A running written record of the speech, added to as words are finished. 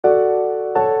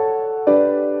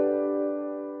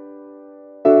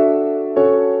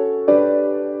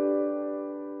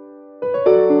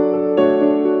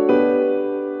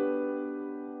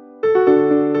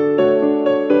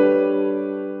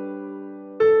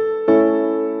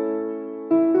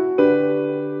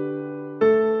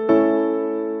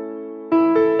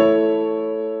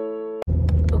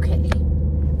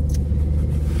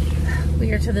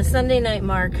to the Sunday night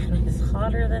mark, and it's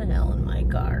hotter than hell in my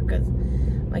car because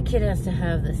my kid has to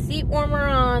have the seat warmer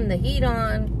on, the heat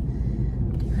on,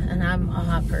 and I'm a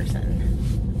hot person.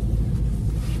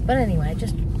 But anyway,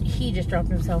 he just dropped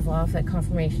himself off at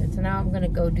confirmation. So now I'm gonna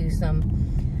go do some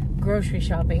grocery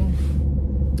shopping,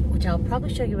 which I'll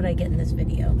probably show you what I get in this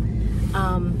video.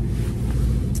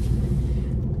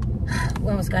 We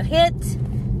almost got hit.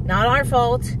 Not our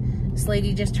fault. This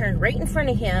lady just turned right in front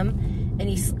of him,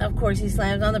 and of course he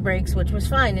slammed on the brakes, which was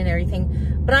fine and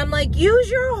everything. But I'm like, use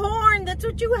your horn. That's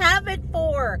what you have it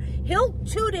for. He'll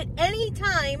toot it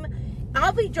anytime.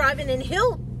 I'll be driving and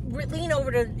he'll lean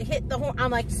over to hit the horn. I'm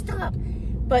like, stop.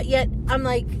 But yet, I'm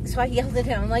like, so I yelled at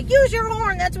him. I'm like, use your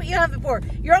horn. That's what you have it for.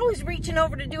 You're always reaching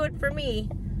over to do it for me.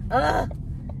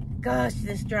 Gosh,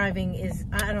 this driving is,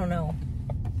 I don't know.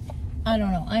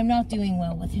 I'm not doing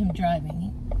well with him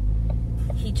driving.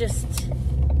 He just,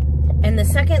 and the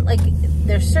second, like,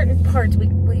 there's certain parts, we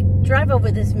drive over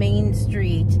this main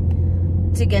street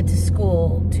to get to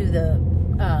school, to the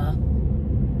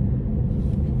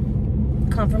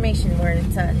confirmation where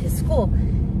it's at his school.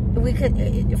 We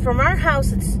could, from our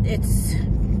house, it's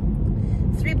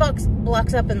 3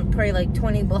 blocks up and probably like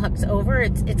 20 blocks over.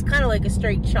 It's kind of like a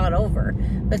straight shot over,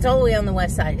 but it's all the way on the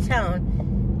west side of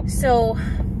town. So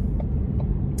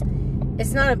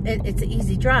it's not it's an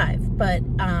easy drive, but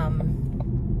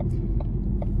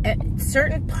at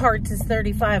certain parts it's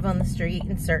 35 on the street,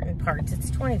 and certain parts it's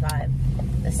 25.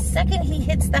 The second he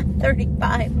hits that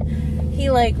 35, he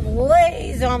like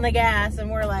lays on the gas,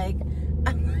 and I'm like,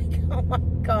 oh my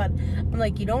God. I'm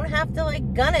like, you don't have to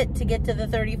like gun it to get to the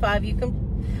 35. You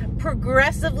can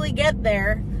progressively get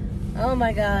there. Oh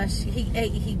my gosh.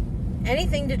 He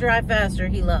anything to drive faster,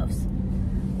 he loves.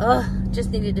 Just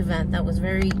needed to vent. That was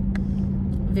very,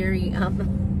 very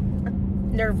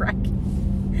nerve-wracking.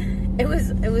 It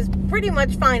was pretty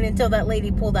much fine until that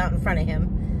lady pulled out in front of him.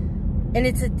 And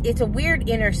it's a weird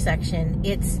intersection.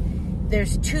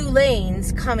 There's 2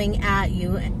 lanes coming at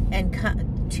you and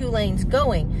 2 lanes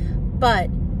going, but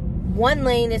one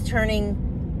lane is turning,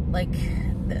 like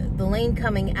the lane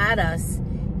coming at us,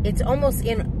 it's almost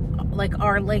in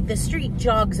like the street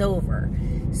jogs over.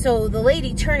 So the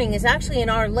lady turning is actually in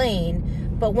our lane,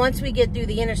 but once we get through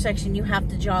the intersection, you have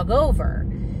to jog over.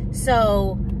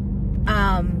 So,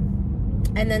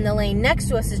 and then the lane next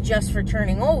to us is just for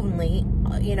turning only,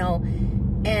 you know,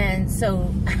 and so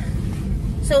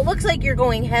it looks like you're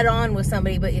going head on with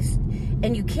somebody, but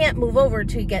and you can't move over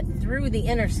to get through the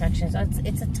intersection. So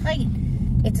it's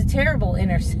a terrible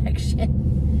intersection.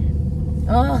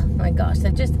 Oh my gosh,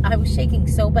 I was shaking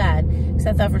so bad because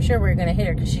I thought for sure we were gonna hit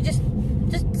her, because she just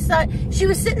decided, she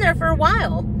was sitting there for a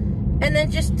while and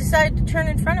then just decided to turn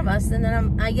in front of us. And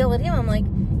then I yell at him, I'm like,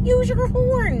 use your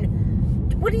horn.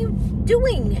 What are you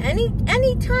doing?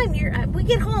 Anytime we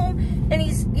get home and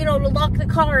he's, you know, to lock the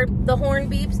car, the horn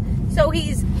beeps. So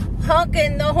he's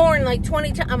honking the horn like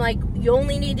 20 times. I'm like, you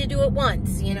only need to do it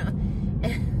once, you know.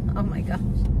 Oh my gosh.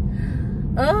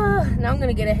 Oh, now I'm going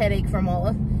to get a headache from all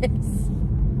of this.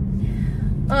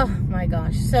 Oh my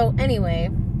gosh. So anyway,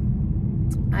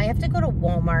 I have to go to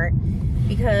Walmart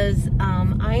because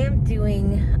I am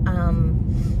doing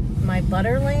my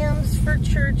butter lambs for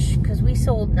church, because we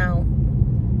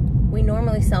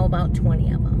normally sell about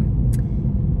 20 of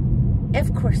them.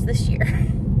 Of course, this year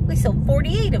we sold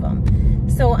 48 of them.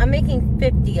 So I'm making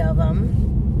 50 of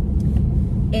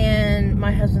them. And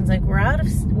my husband's like, we're out of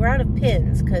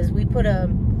pins, because we put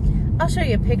I'll show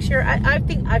you a picture. I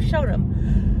think I've showed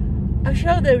them. I've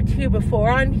showed them to you before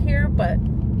on here, but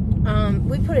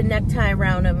we put a necktie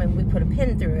around them and we put a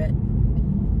pin through it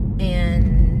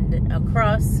and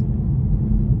across,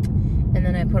 and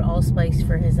then I put allspice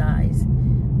for his eyes.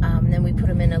 Then we put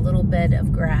him in a little bed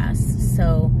of grass.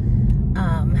 So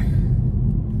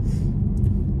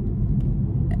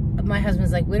my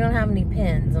husband's like, we don't have any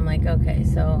pins. I'm like, okay,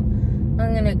 so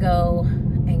I'm gonna go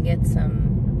and get some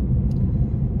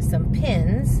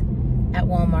pins at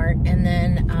Walmart, and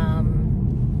then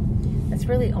that's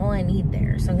really all I need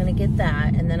there. So I'm gonna get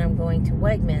that, and then I'm going to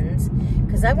Wegmans,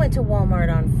 because I went to Walmart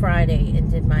on Friday and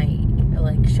did my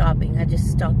like shopping. I just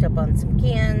stocked up on some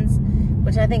cans,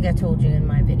 which I think I told you in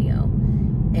my video.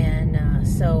 And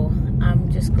so I'm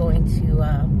just going to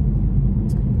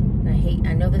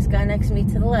I know this guy next to me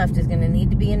to the left is going to need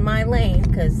to be in my lane,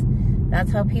 because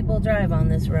that's how people drive on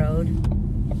this road.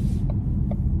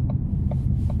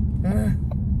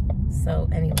 So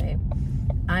anyway,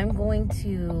 I'm going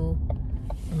to,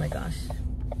 oh my gosh,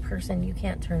 person, you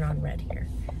can't turn on red here.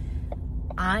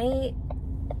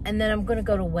 And then I'm going to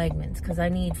go to Wegmans, because I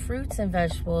need fruits and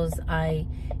vegetables. I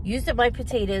used up my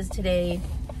potatoes today,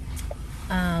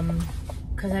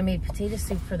 because I made potato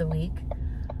soup for the week.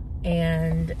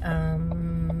 And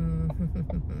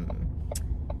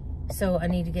so I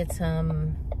need to get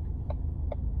some,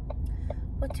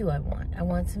 what do I want? I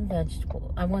want some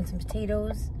vegetables. I want some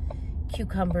potatoes,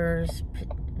 cucumbers,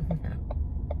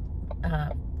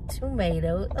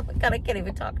 tomatoes. Oh my God, I can't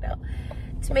even talk now.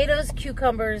 Tomatoes,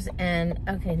 cucumbers, and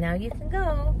okay, now you can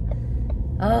go.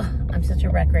 Oh, I'm such a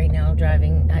wreck right now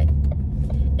driving.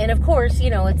 And of course,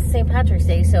 you know, it's St. Patrick's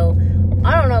Day, so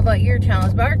I don't know about your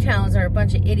towns, but our towns are a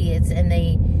bunch of idiots, and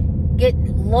they get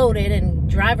loaded and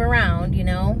drive around, you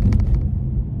know.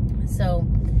 So,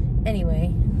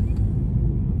 anyway,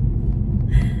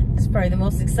 it's probably the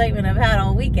most excitement I've had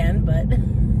all weekend, but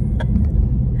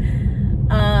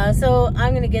so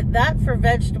I'm gonna get that for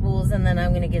vegetables, and then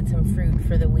I'm gonna get some fruit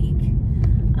for the week.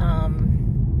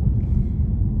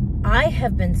 I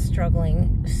have been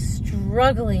struggling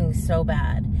so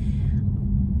bad.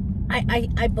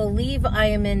 I believe I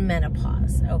am in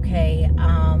menopause, okay?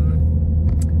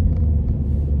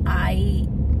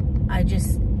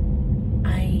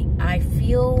 I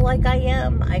feel like I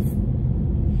am.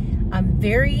 I'm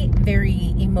very,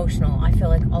 very emotional. I feel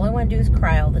like all I want to do is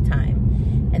cry all the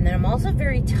time. And then I'm also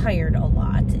very tired a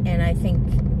lot, and I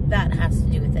think that has to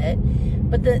do with it.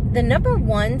 But the number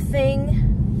one thing,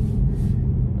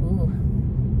 ooh,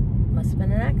 must have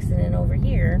been an accident over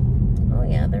here. Oh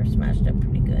yeah, they're smashed up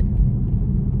pretty good.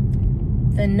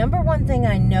 The number one thing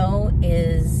I know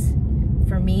is,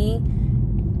 for me,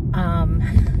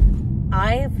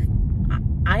 I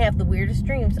have the weirdest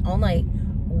dreams all night.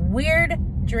 Weird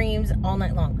dreams all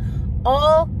night long.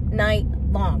 All night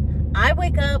long. I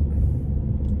wake up.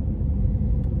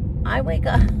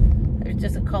 There's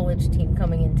just a college team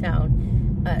coming in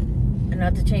town.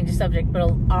 Not to change the subject,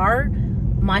 but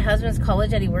my husband's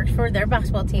college that he works for, their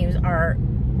basketball teams are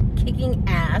kicking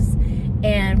ass,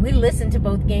 and we listened to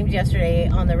both games yesterday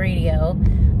on the radio,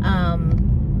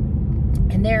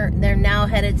 and they're now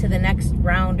headed to the next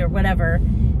round or whatever.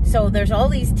 So there's all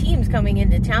these teams coming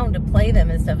into town to play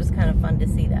them and stuff. It's kind of fun to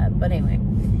see that. But anyway,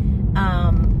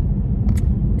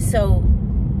 so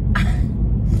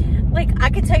like, I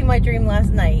could tell you my dream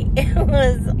last night. It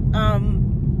was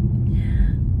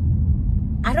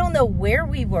I don't know where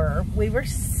we were. We were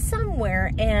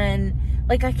somewhere, and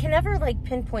like, I can never like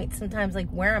pinpoint sometimes like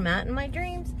where I'm at in my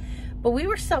dreams, but we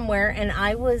were somewhere, and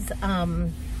I was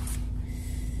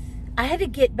I had to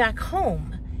get back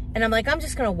home, and I'm like, I'm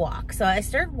just gonna walk. So I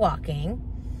started walking.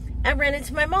 I ran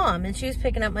into my mom, and she was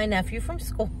picking up my nephew from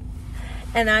school,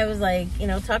 and I was like, you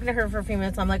know, talking to her for a few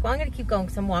minutes. I'm like, well, I'm gonna keep going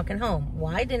because I'm walking home.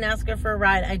 Why I didn't ask her for a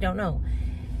ride, I don't know.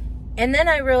 And then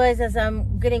I realized as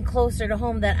I'm getting closer to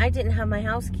home that I didn't have my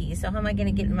house key. So how am I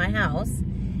gonna get in my house?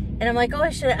 And I'm like, oh, I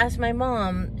should have asked my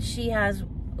mom. She has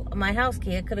my house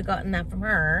key. I could have gotten that from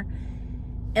her.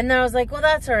 And then I was like, well,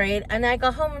 that's all right. And I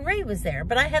got home and Ray was there.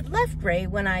 But I had left Ray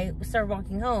when I started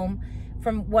walking home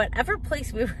from whatever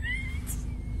place we were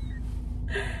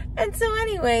at. And so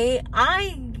anyway,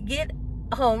 I get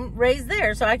home. Ray's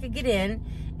there, so I could get in.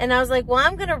 And I was like, well,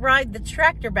 I'm going to ride the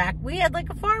tractor back. We had like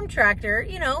a farm tractor,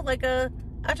 you know, like a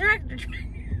tractor.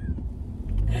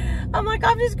 I'm like,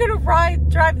 I'm just going to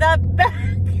drive that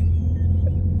back.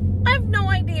 I have no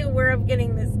idea where I'm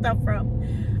getting this stuff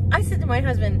from. I said to my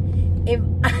husband,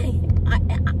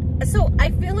 so I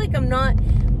feel like I'm not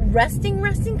resting,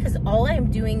 because all I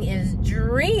am doing is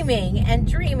dreaming and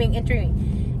dreaming and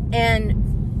dreaming. And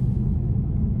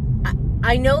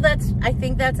I know I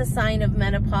think that's a sign of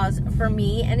menopause for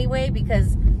me anyway,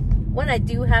 because when I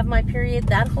do have my period,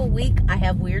 that whole week, I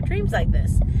have weird dreams like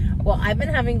this. Well, I've been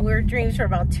having weird dreams for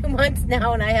about 2 months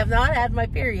now, and I have not had my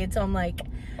period. So I'm like,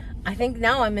 I think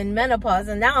now I'm in menopause,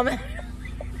 and now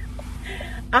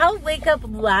I'll wake up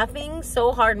laughing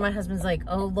so hard. My husband's like,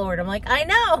 oh Lord. I'm like, I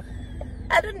know.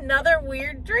 I had another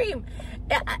weird dream.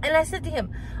 And I said to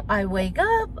him, I wake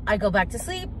up, I go back to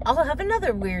sleep, I'll have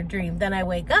another weird dream. Then I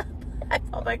wake up, I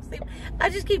fall back to sleep. I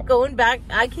just keep going back.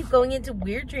 I keep going into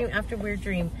weird dream after weird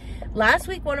dream. Last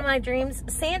week, one of my dreams,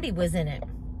 Sandy was in it.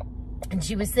 And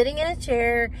she was sitting in a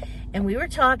chair, and we were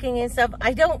talking and stuff.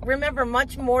 I don't remember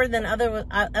much more than other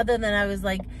than I was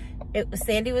like,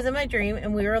 Sandy was in my dream,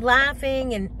 and we were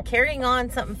laughing and carrying on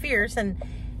something fierce.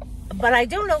 But I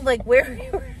don't know like where we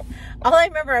were. All I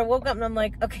remember, I woke up and I'm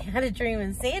like, okay, I had a dream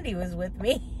and Sandy was with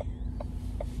me.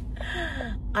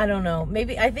 I don't know.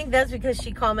 Maybe, I think that's because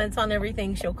she comments on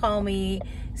everything. She'll call me,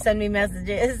 send me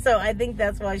messages. So I think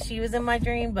that's why she was in my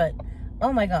dream. But,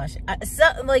 oh my gosh. So,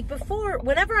 like before,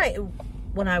 when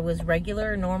I was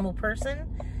regular, normal person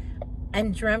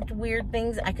and dreamt weird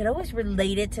things, I could always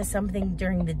relate it to something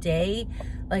during the day.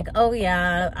 Like, oh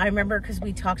yeah, I remember because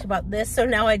we talked about this. So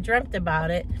now I dreamt about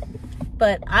it.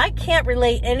 But I can't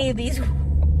relate any of these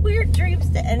weird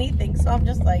dreams to anything. So I'm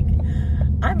just like,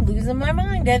 I'm losing my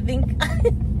mind, I think.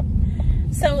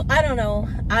 So I don't know.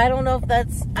 I don't know if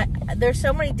that's, there's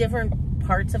so many different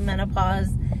parts of menopause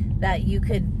that you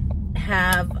could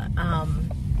have,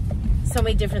 so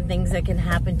many different things that can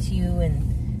happen to you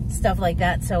and stuff like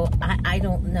that. So I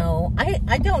don't know.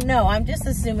 I don't know. I'm just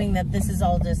assuming that this is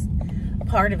all just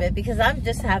part of it, because I'm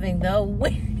just having the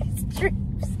weirdest dreams.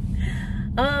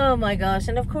 Oh my gosh.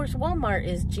 And of course, Walmart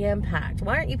is jam-packed.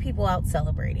 Why aren't you people out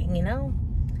celebrating, you know?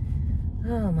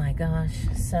 Oh my gosh.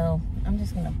 So I'm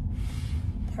just going to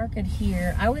park it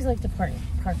here. I always like to park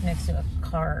next to a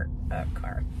cart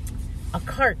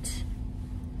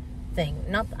thing.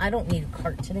 Not, I don't need a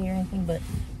cart today or anything, but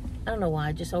I don't know why.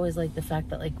 I just always like the fact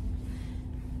that, like,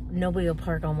 nobody will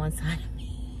park on one side of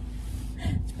me.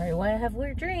 It's probably why I have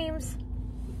weird dreams.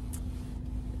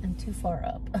 I'm too far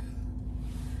up.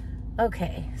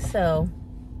 Okay, so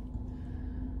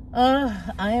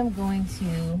I am going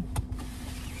to,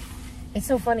 it's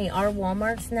so funny, our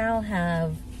Walmarts now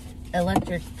have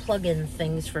electric plug-in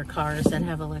things for cars that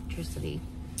have electricity.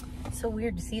 It's so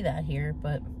weird to see that here,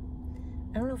 but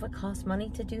I don't know if it costs money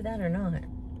to do that or not.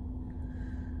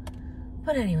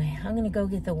 But anyway, I'm gonna go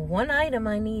get the one item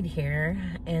I need here,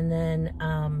 and then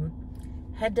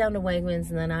head down to Wegmans,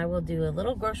 and then I will do a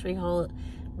little grocery haul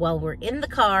while we're in the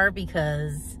car,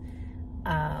 because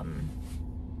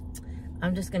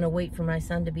I'm just gonna wait for my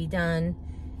son to be done.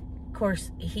 Of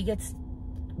course,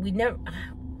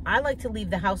 I like to leave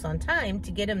the house on time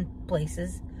to get him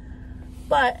places,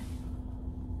 but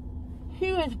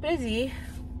he was busy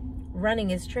running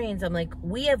his trains. I'm like,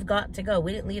 we have got to go.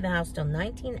 We didn't leave the house till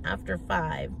 19 after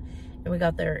 5, and we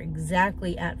got there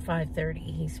exactly at 5:30.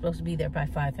 He's supposed to be there by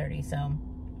 5:30, so.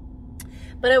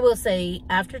 But I will say,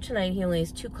 after tonight, he only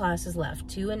has 2 classes left,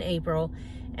 2 in April,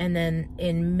 and then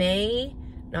in May,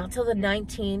 not till the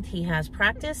 19th, he has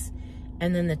practice,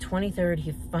 and then the 23rd,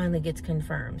 he finally gets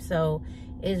confirmed. So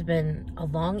it has been a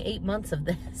long 8 months of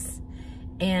this.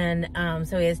 And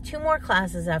so he has 2 more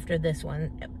classes after this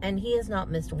one, and he has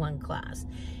not missed 1 class.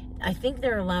 I think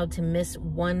they're allowed to miss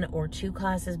 1 or 2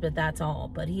 classes, but that's all.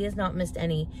 But he has not missed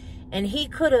any, and he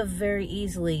could have very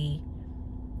easily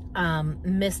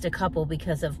missed a couple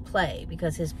because of play,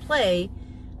 because his play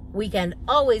weekend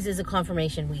always is a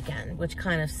confirmation weekend, which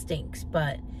kind of stinks.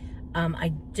 But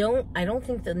I don't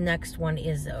think the next one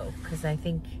is, though, because I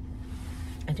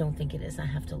don't think it is. I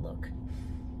have to look.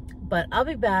 But I'll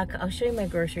be back. I'll show you my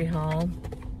grocery haul,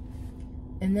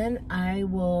 and then I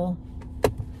will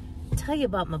tell you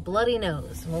about my bloody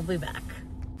nose. We'll be back.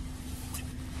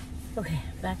 Okay,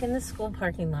 back in the school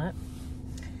parking lot.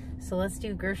 So let's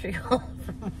do grocery haul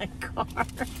for my car.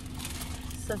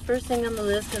 So first thing on the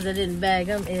list, because I didn't bag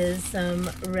them, is some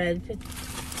red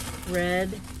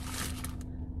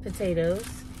potatoes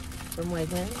from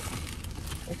Wegmans.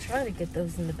 We'll try to get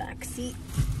those in the back seat.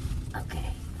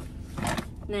 Okay.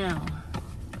 Now,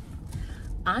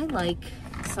 I like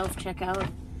self-checkout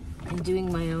and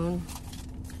doing my own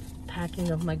packing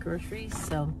of my groceries,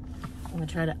 so I'm gonna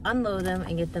try to unload them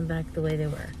and get them back the way they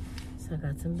were. So I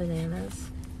got some bananas.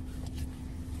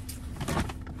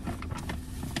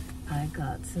 I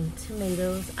got some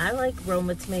tomatoes. I like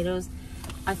Roma tomatoes.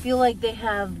 I feel like they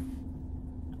have,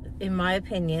 in my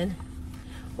opinion,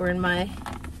 or in my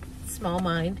small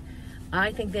mind,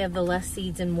 I think they have the less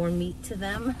seeds and more meat to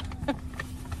them.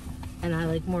 And I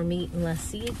like more meat and less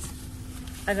seeds.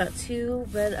 I got 2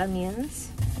 red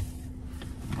onions.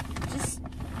 Just,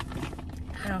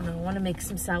 I don't know, I want to make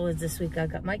some salads this week. I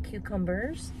got my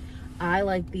cucumbers. I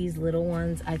like these little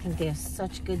ones. I think they have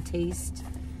such good taste.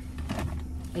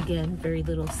 Again, very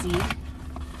little seed.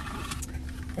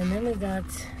 And then we got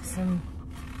some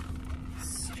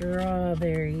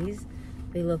strawberries.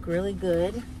 They look really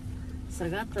good. So I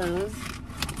got those.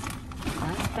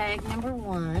 That's bag number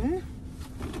 1.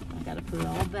 I gotta put it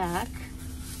all back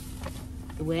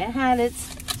the way I had it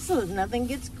so that nothing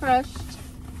gets crushed.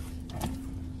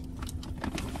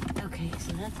 Okay,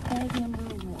 so that's bag number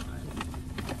 1.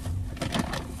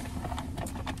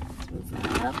 Move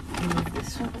that up, move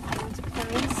this one into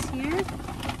place here.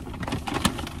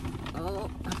 Oh,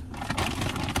 of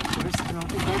course, I don't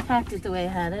think I packed it the way I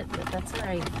had it, but that's all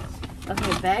right.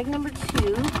 Okay, bag number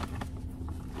 2.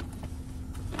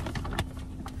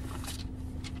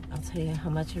 Tell you how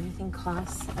much everything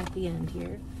costs at the end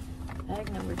here. Bag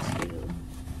number 2.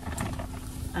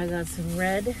 I got some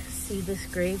red seedless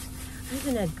grapes. I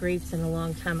haven't had grapes in a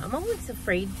long time. I'm always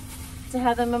afraid to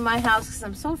have them in my house because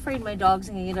I'm so afraid my dog's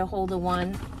gonna get a hold of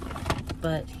one,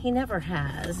 but he never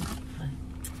has.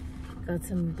 Got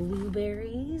some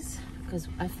blueberries because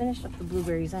I finished up the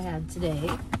blueberries I had today.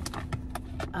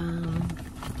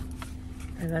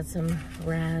 I got some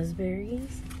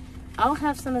raspberries. I'll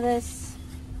have some of this,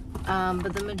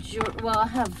 but the majority, well, I'll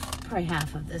have probably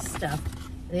half of this stuff.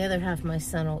 The other half my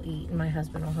son will eat, and my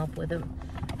husband will help with him.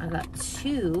 I got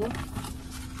 2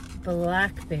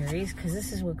 blackberries, because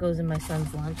this is what goes in my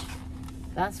son's lunch.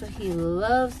 That's what he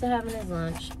loves to have in his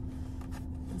lunch.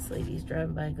 This lady's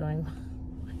driving by going,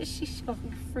 why is she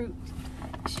showing fruit?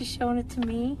 Is she showing it to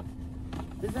me?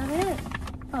 Is that it?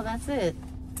 Oh, that's it.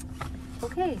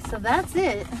 Okay, so that's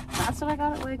it. That's what I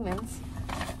got at Wegmans.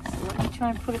 So let me try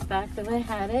and put it back the way I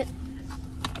had it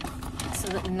so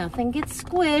that nothing gets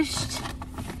squished,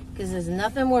 because there's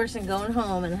nothing worse than going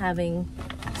home and having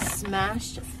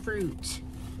smashed fruit.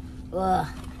 Ugh.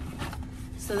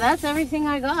 So that's everything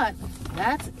I got.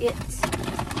 That's it.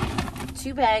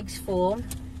 2 bags full.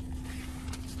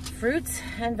 Fruits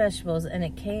and vegetables, and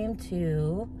it came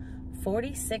to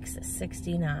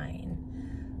 $46.69.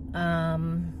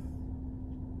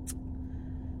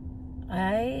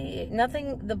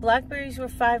 The blackberries were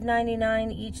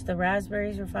 $5.99 each, the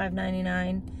raspberries were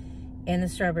 $5.99, and the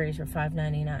strawberries were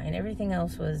 $5.99. Everything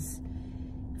else was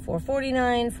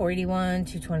 $4.49, $4.81,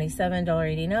 $2.27,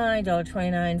 $1.89,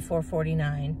 $1.29,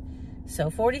 $4.49. So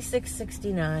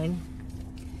 $46.69.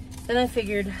 Then I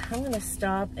figured I'm gonna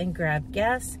stop and grab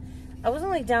gas. I was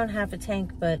only down half a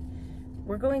tank, but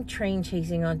we're going train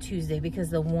chasing on Tuesday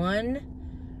because the one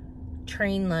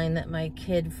train line that my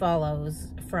kid follows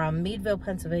from Meadville,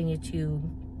 Pennsylvania to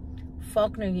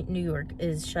Faulkner, New York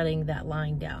is shutting that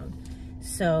line down.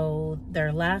 So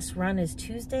their last run is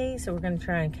Tuesday, so we're going to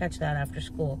try and catch that after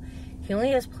school. He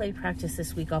only has play practice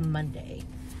this week on Monday,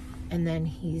 and then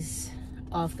he's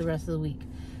off the rest of the week.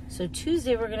 So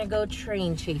Tuesday we're going to go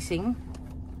train chasing,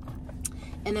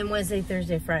 and then Wednesday,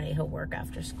 Thursday, Friday he'll work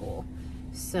after school.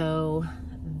 So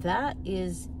that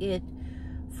is it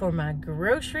for my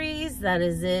groceries. That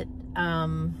is it.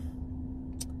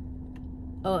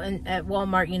 Oh, and at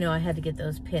Walmart, you know, I had to get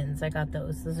those pins. I got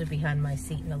those. Those are behind my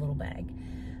seat in a little bag.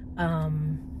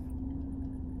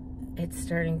 It's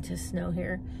starting to snow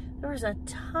here. There was a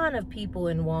ton of people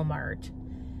in Walmart.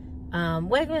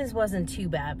 Wegmans wasn't too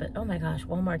bad, but oh my gosh,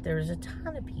 Walmart, there was a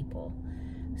ton of people.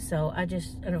 So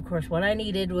and of course, what I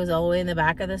needed was all the way in the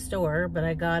back of the store, but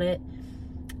I got it.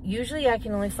 Usually I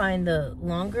can only find the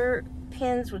longer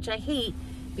pins, which I hate,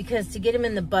 because to get them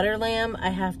in the butter lamb, I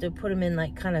have to put them in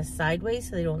like kind of sideways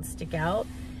so they don't stick out.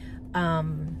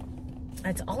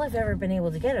 That's all I've ever been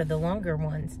able to get are the longer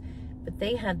ones. But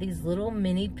they had these little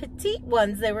mini petite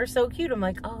ones. They were so cute. I'm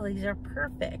like, oh, these are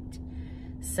perfect.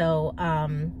 So,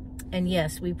 and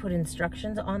yes, we put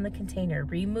instructions on the container.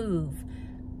 Remove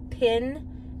pin,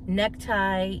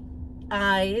 necktie,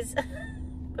 eyes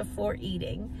before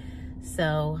eating.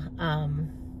 So,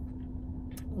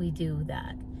 we do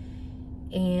that.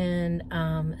 And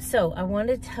so I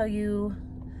wanted to tell you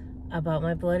about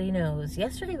my bloody nose.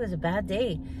 Yesterday was a bad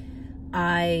day.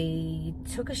 I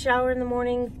took a shower in the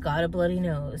morning, got a bloody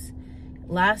nose.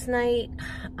 Last night,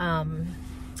 I'm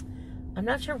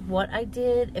not sure what I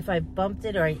did, if I bumped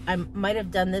it or I might have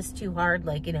done this too hard,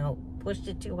 like, you know, pushed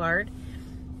it too hard.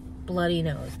 Bloody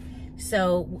nose.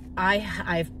 So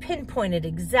I've pinpointed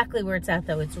exactly where it's at,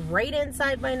 though. It's right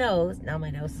inside my nose. Now my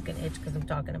nose is gonna itch because I'm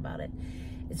talking about it.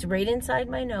 It's right inside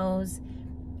my nose.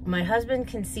 My husband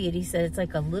can see it. He said it's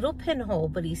like a little pinhole,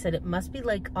 but he said it must be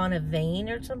like on a vein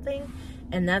or something,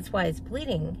 and that's why it's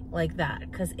bleeding like that.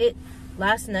 Because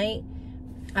last night,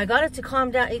 I got it to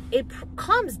calm down. It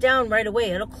calms down right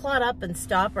away. It'll clot up and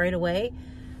stop right away.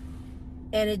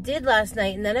 And it did last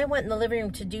night, and then I went in the living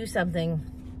room to do something,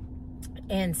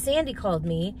 and Sandy called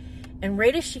me, and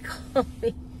right as she called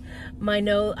me, my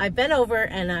nose, I bent over,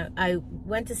 and I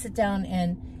went to sit down,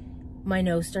 and my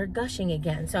nose started gushing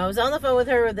again. So I was on the phone with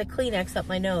her with the Kleenex up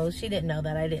my nose. She didn't know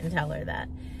that. I didn't tell her that.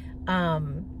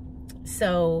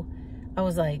 So I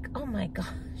was like, oh my gosh,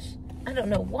 I don't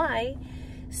know why.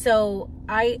 So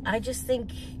I just think,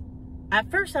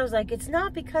 at first I was like, it's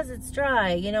not because it's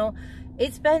dry, you know,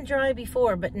 it's been dry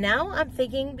before, but now I'm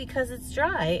thinking because it's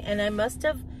dry, and it must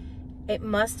have,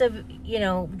 you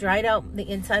know, dried out the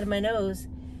inside of my nose,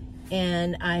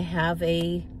 and I have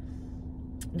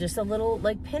just a little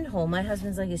like pinhole. My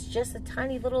husband's like, it's just a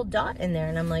tiny little dot in there.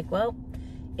 And I'm like, well,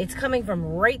 it's coming from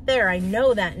right there. I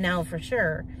know that now for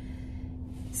sure.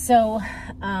 So,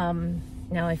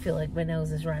 now I feel like my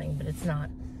nose is running, but it's not.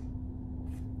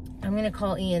 I'm going to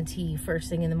call ENT first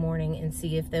thing in the morning and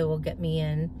see if they will get me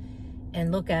in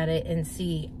and look at it and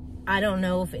see. I don't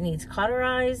know if it needs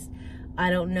cauterized. I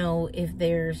don't know if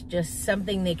there's just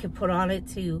something they could put on it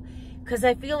to, because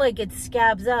I feel like it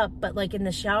scabs up, but like in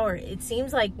the shower, it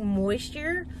seems like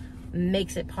moisture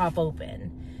makes it pop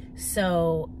open.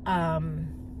 So, I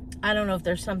don't know if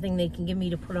there's something they can give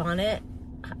me to put on it,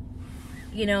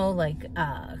 you know, like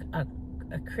a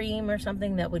cream or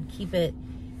something that would keep it,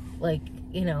 like,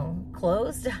 you know,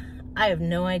 closed. I have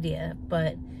no idea,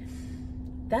 but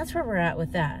that's where we're at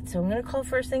with that. So I'm going to call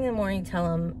first thing in the morning,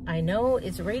 tell him I know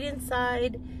it's right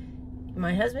inside.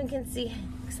 My husband can see.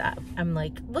 I'm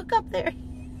like, look up there.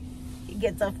 He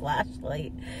gets a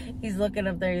flashlight. He's looking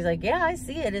up there. He's like, yeah, I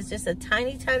see it. It's just a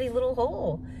tiny, tiny little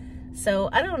hole. So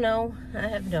I don't know. I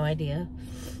have no idea.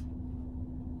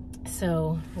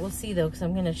 So we'll see though, because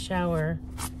I'm going to shower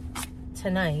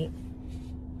tonight.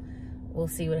 We'll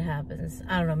see what happens.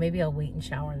 I don't know. Maybe I'll wait and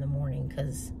shower in the morning,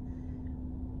 because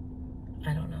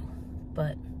I don't know.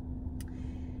 But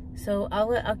so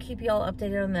I'll keep y'all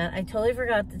updated on that. I totally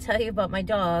forgot to tell you about my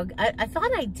dog. I thought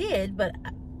I did, but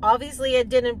obviously I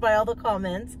didn't by all the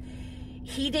comments.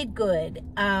 He did good.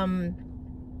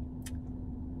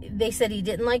 They said he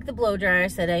didn't like the blow dryer. I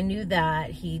said I knew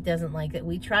that. He doesn't like it.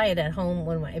 We try it at home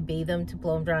when I bathe him to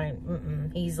blow him dry.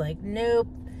 He's like, nope.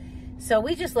 So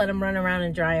we just let him run around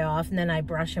and dry off, and then I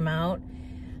brush him out.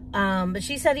 But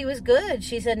she said he was good.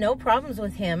 She said no problems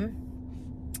with him.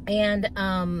 And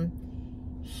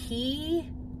he,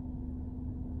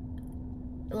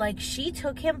 like, she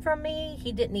took him from me.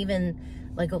 He didn't even,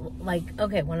 like,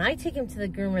 okay, when I take him to the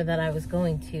groomer that I was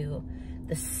going to,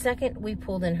 the second we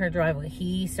pulled in her driveway,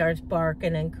 he starts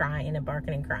barking and crying and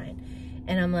barking and crying.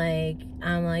 And I'm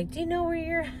like, do you know where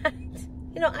you're at?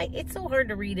 You know, it's so hard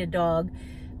to read a dog.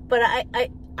 But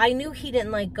I knew he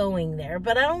didn't like going there.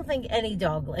 But I don't think any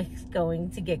dog likes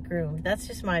going to get groomed. That's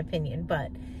just my opinion.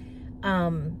 But,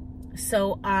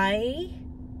 so I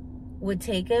would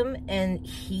take him, and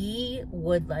he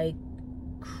would, like,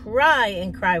 cry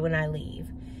and cry when I leave.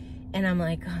 And I'm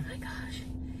like, oh my gosh.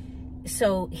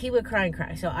 So he would cry and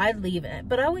cry. So I'd leave it.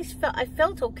 But I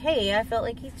felt okay. I felt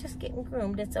like he's just getting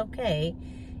groomed. It's okay.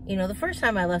 You know, the first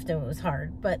time I left him, it was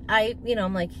hard. But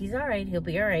I'm like, he's all right. He'll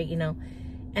be all right, you know.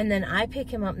 And then I pick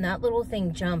him up, and that little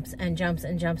thing jumps and jumps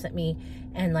and jumps at me.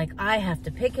 And, like, I have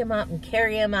to pick him up and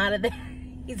carry him out of there.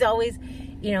 He's always,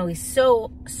 you know, he's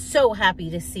so, so happy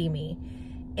to see me.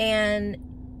 And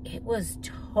it was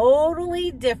totally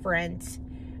different.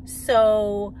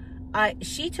 So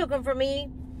she took him from me.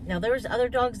 Now, there was other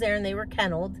dogs there, and they were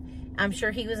kenneled. I'm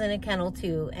sure he was in a kennel,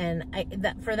 too. And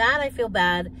for that, I feel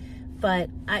bad. But,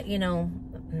 you know,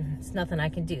 it's nothing I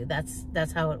can do.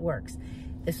 That's how it works.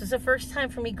 This was the first time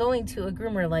for me going to a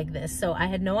groomer like this. So, I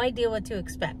had no idea what to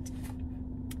expect.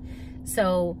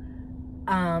 So,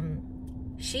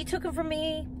 she took him from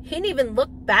me. He didn't even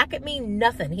look back at me,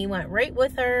 nothing. He went right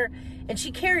with her, and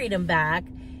she carried him back.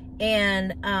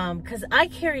 And, cause I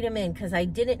carried him in, cause I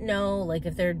didn't know, like,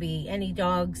 if there'd be any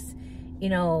dogs, you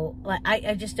know, like,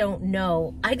 I just don't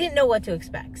know. I didn't know what to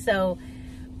expect. So,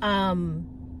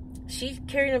 she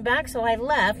carried him back. So I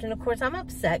left. And of course I'm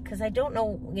upset, cause I don't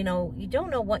know, you know, you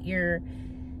don't know what you're,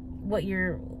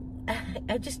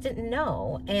 I just didn't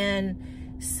know. And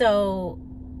so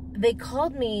they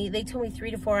called me, they told me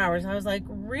 3 to 4 hours. I was like,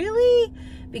 really?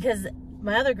 Because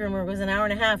my other groomer was an hour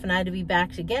and a half, and I had to be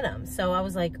back to get him. So I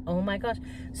was like, oh my gosh.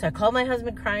 So I called my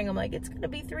husband crying. I'm like, it's going to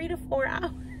be 3 to 4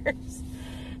 hours.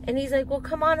 And he's like, well,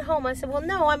 come on home. I said, well,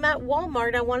 no, I'm at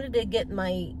Walmart. I wanted to get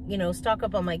my, you know, stock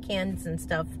up on my cans and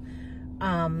stuff.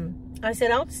 I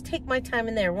said, I'll just take my time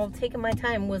in there. Well, taking my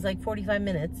time was like 45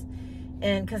 minutes.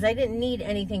 And because I didn't need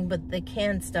anything but the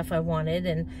canned stuff I wanted.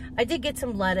 And I did get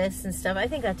some lettuce and stuff. I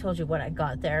think I told you what I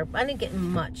got there. I didn't get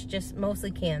much, just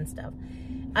mostly canned stuff.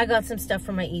 I got some stuff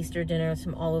for my Easter dinner,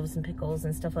 some olives and pickles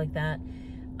and stuff like that.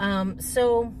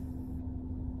 So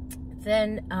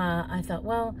then I thought,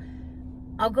 well,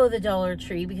 I'll go to the Dollar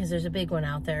Tree because there's a big one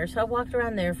out there. So I walked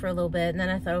around there for a little bit, and then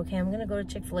I thought, okay, I'm going to go to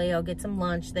Chick-fil-A. I'll get some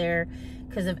lunch there,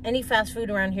 because of any fast food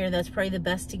around here, that's probably the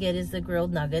best to get is the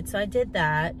grilled nuggets. So I did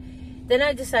that. Then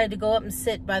I decided to go up and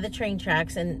sit by the train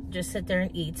tracks and just sit there and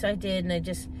eat. So I did, and I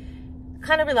just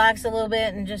kind of relaxed a little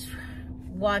bit and just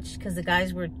watched, because the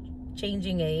guys were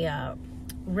changing a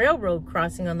railroad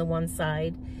crossing on the one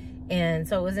side. And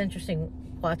so it was interesting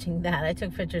watching that. I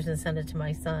took pictures and sent it to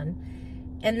my son.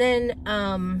 And then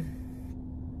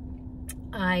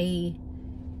I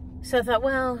thought,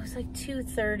 well, it's like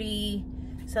 2:30.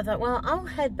 So I thought, well, I'll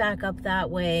head back up that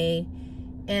way.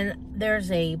 And there's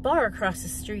a bar across the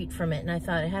street from it. And I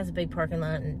thought, it has a big parking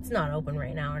lot, and it's not open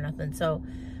right now or nothing. So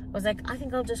I was like, I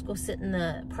think I'll just go sit in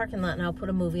the parking lot, and I'll put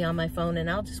a movie on my phone, and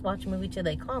I'll just watch a movie till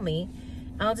they call me.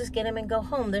 I'll just get them and go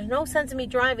home. There's no sense in me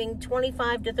driving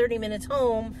 25 to 30 minutes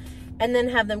home and then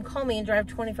have them call me and drive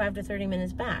 25 to 30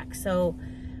 minutes back. So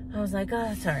I was like, oh,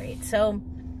 that's all right. So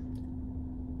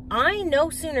I no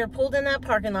sooner pulled in that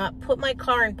parking lot, put my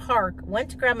car in park, went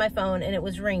to grab my phone, and it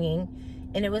was ringing.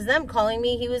 And it was them calling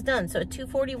me he was done. So at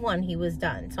 2:41, he was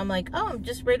done. So I'm like, oh, I'm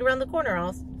just right around the corner.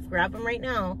 I'll grab him right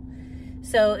now.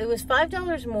 So it was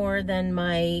 $5 more than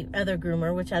my other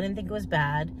groomer, which I didn't think was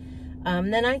bad.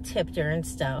 Then I tipped her and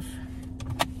stuff.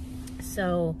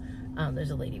 So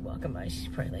there's a lady walking by. She's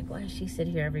probably like, why does she sit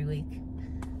here every week?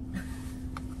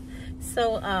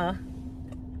 So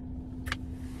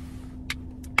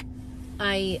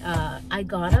I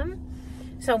got him.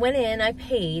 So I went in, I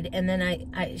paid, and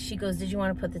then she goes, did you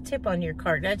want to put the tip on your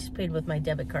card? I just paid with my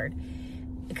debit card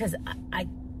because I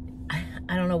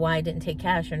don't know why I didn't take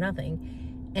cash or nothing.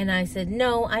 And I said,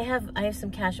 no, I have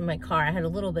some cash in my car. I had a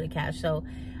little bit of cash. So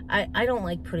I don't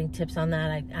like putting tips on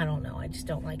that. I don't know. I just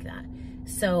don't like that.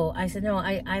 So I said, no,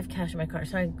 I have cash in my car.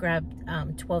 So I grabbed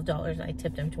 $12. I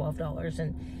tipped him $12.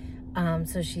 And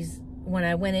so when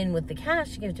I went in with the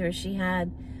cash to give it to her, she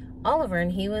had Oliver,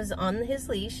 and he was on his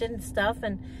leash and stuff,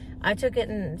 and I took it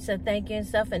and said thank you and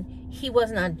stuff, and he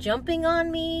was not jumping on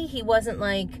me. He wasn't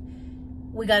like,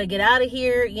 we got to get out of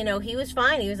here. You know, he was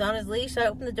fine. He was on his leash. So I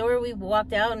opened the door, we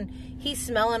walked out, and he's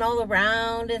smelling all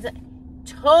around. It's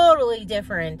totally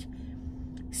different.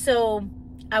 So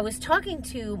I was talking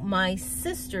to my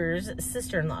sister's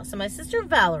sister-in-law. So my sister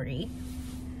Valerie,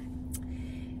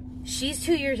 she's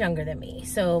 2 years younger than me.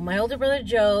 So my older brother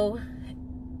Joe,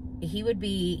 his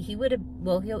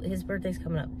birthday's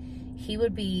coming up. He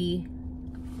would be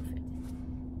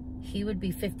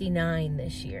 59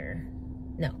 this year.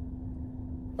 No,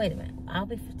 wait a minute.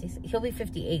 He'll be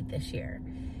 58 this year,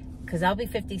 because I'll be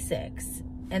 56.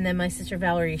 And then my sister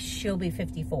Valerie, she'll be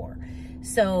 54.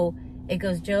 So it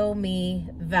goes Joe, me,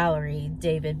 Valerie,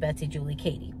 David, Betsy, Julie,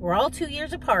 Katie. We're all 2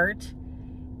 years apart,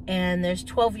 and there's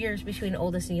 12 years between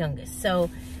oldest and youngest. So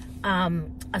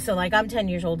like I'm 10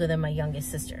 years older than my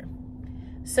youngest sister.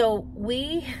 So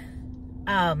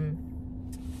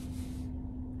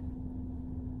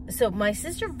so my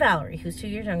sister Valerie, who's 2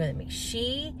 years younger than me,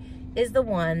 she is the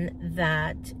one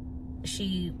that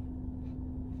she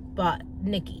bought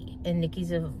Nikki. And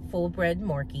Nikki's a full-bred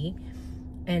Morkie.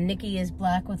 And Nikki is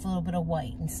black with a little bit of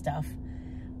white and stuff.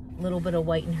 A little bit of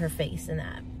white in her face and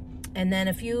that. And then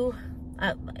I don't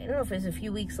know if it was a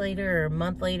few weeks later or a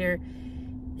month later,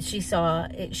 she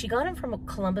got him from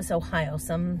Columbus, Ohio,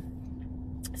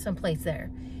 someplace there.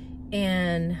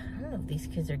 And I don't know if these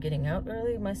kids are getting out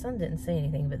early. My son didn't say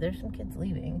anything, but there's some kids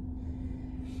leaving.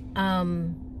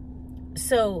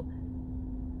 So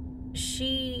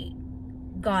she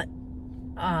got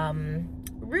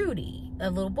Rudy,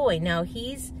 a little boy. Now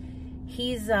he's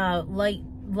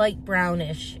light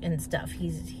brownish and stuff.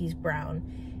 He's brown,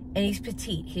 and he's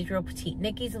petite. He's real petite.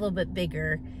 Nikki's a little bit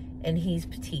bigger, and he's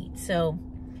petite. So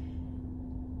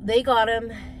they got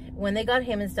him. When they got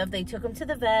him and stuff, they took him to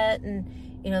the vet, and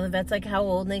the vet's like, how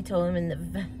old? And they told him, and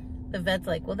the vet's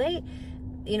like, well,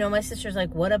 my sister's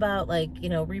like, what about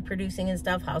reproducing and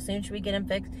stuff? How soon should we get him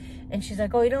fixed? And she's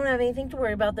like, oh, you don't have anything to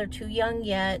worry about. They're too young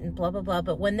yet, and blah, blah, blah.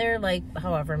 But when they're like,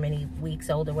 however many weeks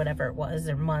old or whatever it was,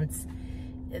 or months,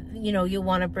 you'll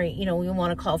want to you'll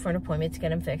want to call for an appointment to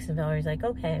get him fixed. And Valerie's like,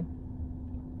 okay.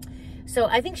 So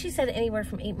I think she said anywhere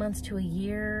from 8 months to a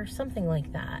year, something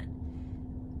like that.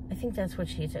 I think that's what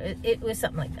she said. It was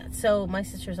something like that. So my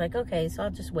sister's like, okay, so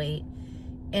I'll just wait.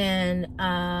 And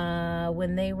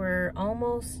when they were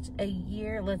almost a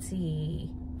year, let's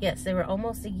see. Yes, they were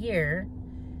almost a year.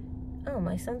 Oh,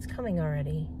 my son's coming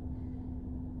already.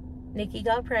 Nikki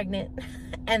got pregnant.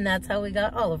 And that's how we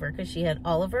got Oliver, because she had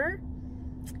Oliver.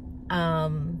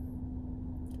 Oliver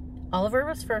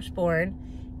was firstborn.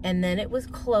 And then it was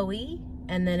Chloe.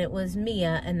 And then it was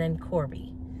Mia. And then Corby.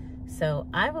 So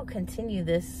I will continue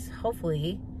this,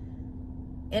 hopefully,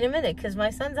 in a minute, because my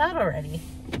son's out already.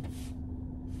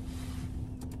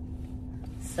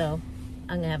 So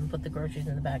I'm going to have him put the groceries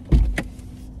in the back.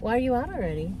 Why are you out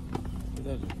already?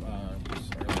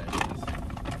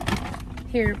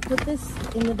 Here, put this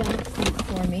in the back seat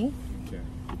for me. Okay.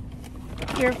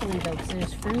 Carefully, though, because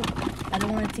there's fruit. I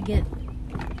don't want it to get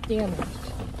damaged.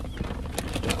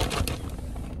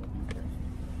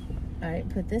 All right,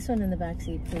 put this one in the back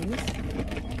seat, please.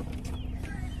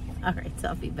 All right, so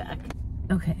I'll be back.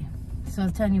 Okay, so I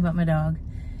was telling you about my dog.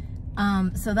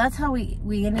 So that's how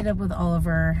we ended up with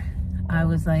Oliver. I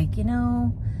was like,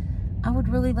 I would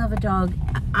really love a dog.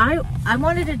 I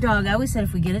wanted a dog. I always said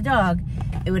if we get a dog,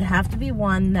 it would have to be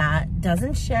one that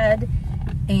doesn't shed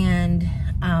and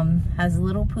has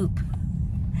little poop.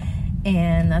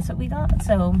 And that's what we got.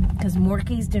 So, because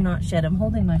Morkies do not shed. I'm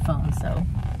holding my phone, so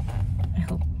I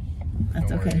hope that's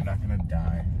Don't worry, okay. You're not gonna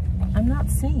die. I'm not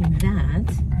saying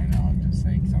that. I know, I'm just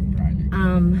saying because I'm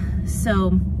driving.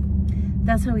 So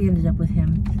that's how we ended up with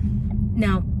him.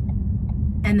 Now,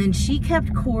 and then she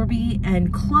kept Corby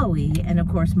and Chloe, and of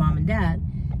course mom and dad.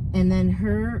 And then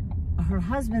her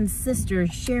husband's sister,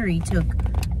 Sherry, took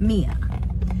Mia.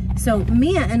 So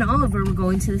Mia and Oliver were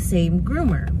going to the same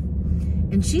groomer.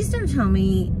 And she started telling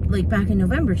me, like back in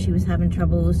November, she was having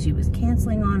trouble. She was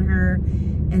canceling on her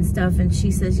and stuff. And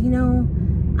she says, you know,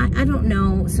 I don't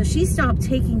know. So she stopped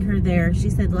taking her there. She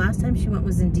said the last time she went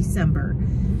was in December.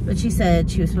 But she said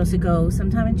she was supposed to go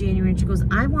sometime in January. And she goes,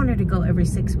 I want her to go every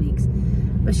 6 weeks.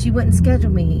 But she wouldn't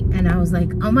schedule me. And I was like,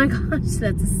 oh my gosh,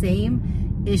 that's the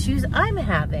same issues I'm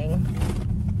having.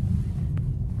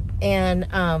 And, Get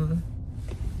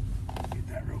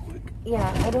that real quick.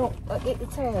 yeah, I don't,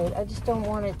 it's all right. I just don't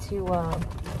want it to,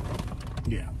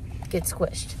 Yeah. get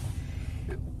squished.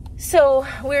 So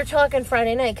we were talking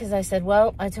Friday night because I said,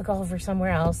 well, I took Oliver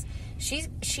somewhere else. She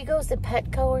goes to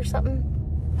Petco or something.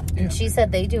 And she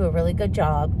said they do a really good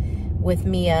job with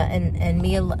Mia, and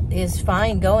Mia is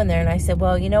fine going there. And I said,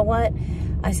 well, you know what?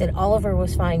 I said, Oliver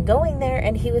was fine going there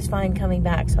and he was fine coming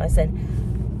back. So I said,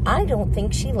 I don't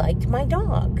think she liked my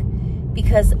dog,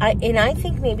 because I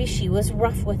think maybe she was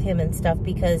rough with him and stuff,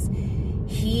 because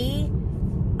he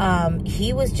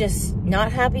was just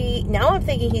not happy. Now I'm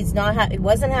thinking he's not happy,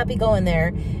 wasn't happy going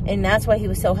there, and that's why he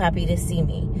was so happy to see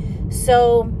me.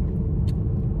 So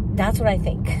that's what I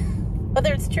think.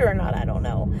 Whether it's true or not, I don't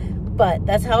know. But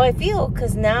that's how I feel,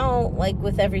 because now, like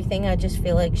with everything, I just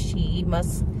feel like she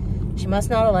must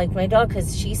not have liked my dog,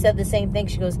 because she said the same thing.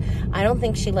 She goes, I don't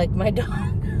think she liked my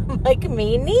dog. Like,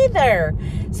 me neither.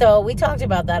 So we talked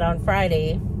about that on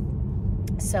Friday.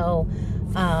 So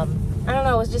I don't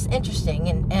know, it was just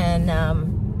interesting.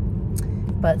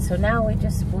 But so now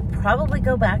we'll probably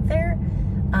go back there.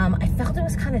 I felt it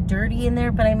was kind of dirty in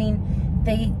there, but I mean,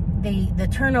 the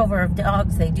turnover of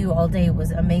dogs they do all day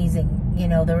was amazing. You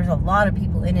know, there was a lot of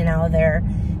people in and out of there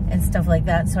and stuff like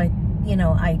that. So I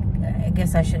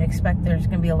guess I should expect there's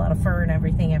going to be a lot of fur and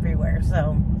everything everywhere.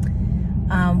 So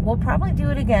we'll probably do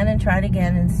it again and try it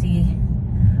again and see.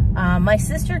 My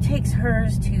sister takes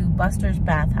hers to Buster's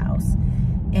Bathhouse,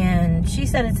 and she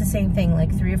said it's the same thing,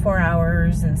 like 3 or 4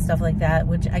 hours and stuff like that,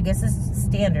 which I guess is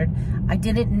standard. I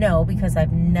didn't know because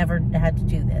I've never had to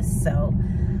do this. So,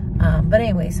 but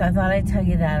anyway, so I thought I'd tell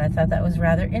you that. I thought that was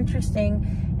rather interesting.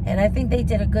 And I think they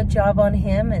did a good job on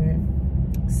him, and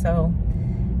so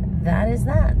that is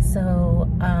that. So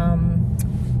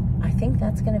I think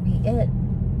that's going to be it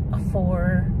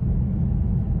for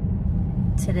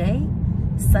today,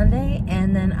 Sunday,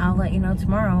 and then I'll let you know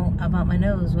tomorrow about my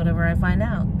nose, whatever I find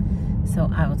out. So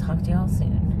I will talk to y'all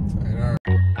soon.